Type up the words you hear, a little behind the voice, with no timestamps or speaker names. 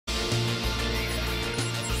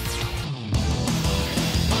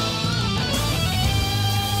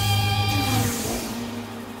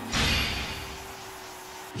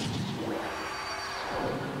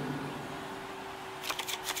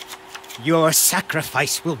Your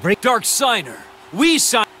sacrifice will bring... Dark Signer, we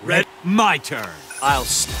sign... Red, my turn.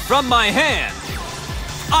 From my hand,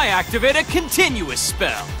 I activate a continuous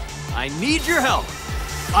spell. I need your help.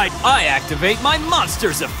 I activate my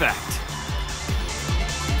monster's effect.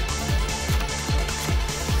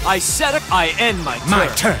 I end my turn. My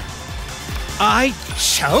turn. I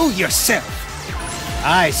show yourself.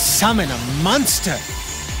 I summon a monster.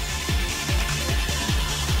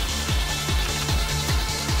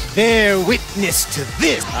 Bear witness to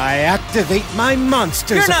this. I activate my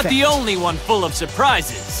monster's You're not effect. the only one full of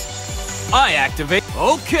surprises. I activate...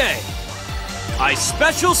 Okay. I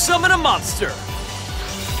special summon a monster.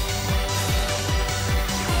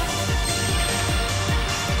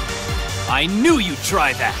 I knew you'd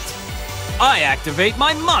try that. I activate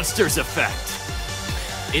my monster's effect.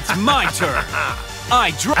 It's my turn.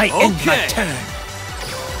 I end my turn.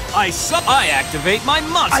 I activate my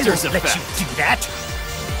monster's effect. I won't let you do that.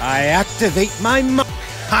 I activate my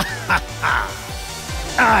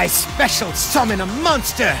I special summon a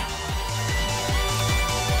monster.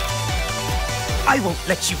 I won't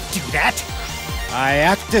let you do that. I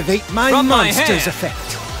activate my monster's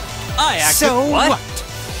effect. So what?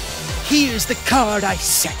 Here's the card I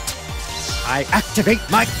set. I activate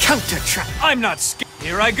my counter trap. I'm not scared.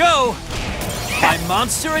 Here I go. My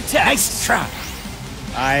monster attacks. Nice try.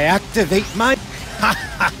 I activate my...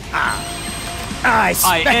 I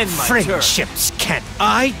end my friendships can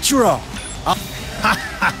I draw?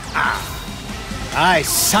 I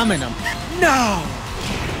summon them. No!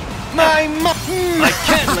 My I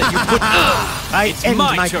can't let you put... I end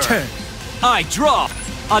my turn. I draw.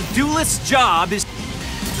 A duelist's job is...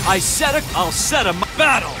 I'll set a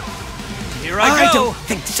battle. Here I go. I don't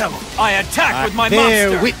think so. I attack with my bear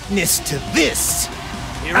monster. Witness to this.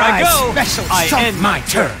 Here I go. Special I end my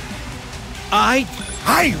turn. I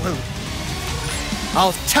will.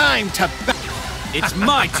 I'll time to. It's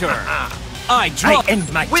my turn. I draw. I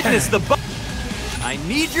end my Witness turn. the. I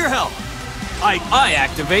need your help. I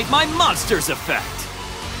activate my monster's effect.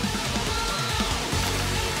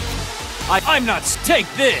 I'm not. Take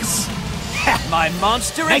this. My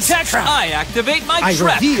monster attacks. Trap. I activate my I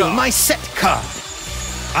trap reveal card. my set card.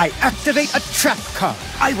 I activate a trap card.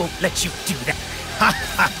 I won't let you do that.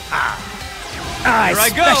 Here I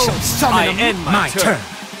go. Special summon I end my turn.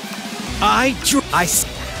 I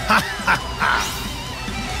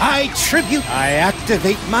tribute. I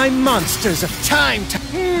activate my monsters of time to.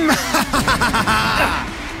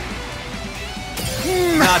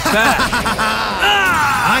 Not bad.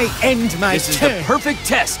 I end my This is turn. the perfect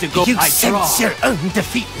test to go. You I draw. sense your own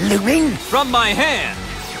defeat looming? From my hand,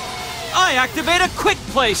 I activate a quick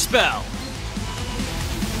play spell.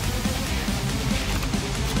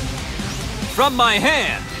 From my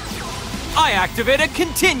hand, I activate a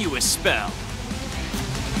continuous spell.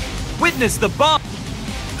 Witness the bomb.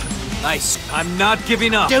 I'm not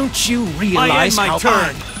giving up. Don't you realize I end my how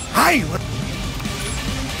turn.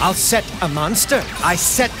 I'll set a monster. I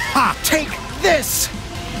set. Take this.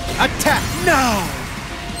 Attack. No.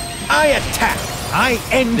 I attack. I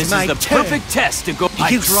end This my is the turn. perfect test to go. I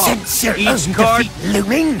You draw. sense your Each own card. defeat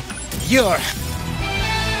looming? You're